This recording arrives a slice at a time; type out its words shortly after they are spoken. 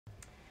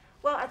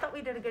Well, I thought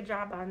we did a good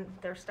job on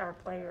their star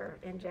player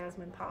in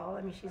Jasmine Powell.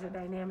 I mean, she's a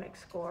dynamic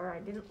scorer. I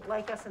didn't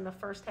like us in the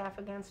first half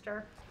against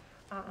her.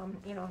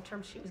 You know, in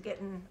terms she was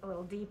getting a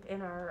little deep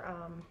in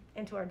our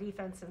into our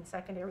defense and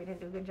secondary. We didn't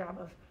do a good job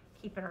of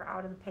keeping her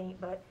out of the paint,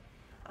 but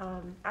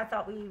I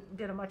thought we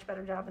did a much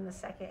better job in the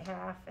second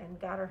half and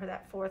got her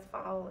that fourth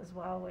foul as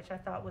well, which I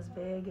thought was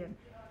big. And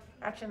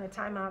actually in the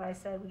timeout I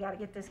said, we got to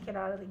get this kid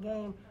out of the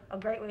game. A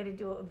great way to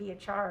do it would be a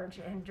charge.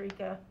 And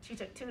Drika, she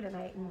took 2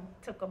 tonight and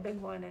took a big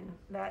one. And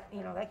that,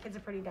 you know, that kid's a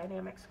pretty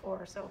dynamic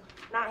scorer. So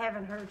not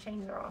having her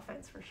change their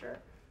offense for sure.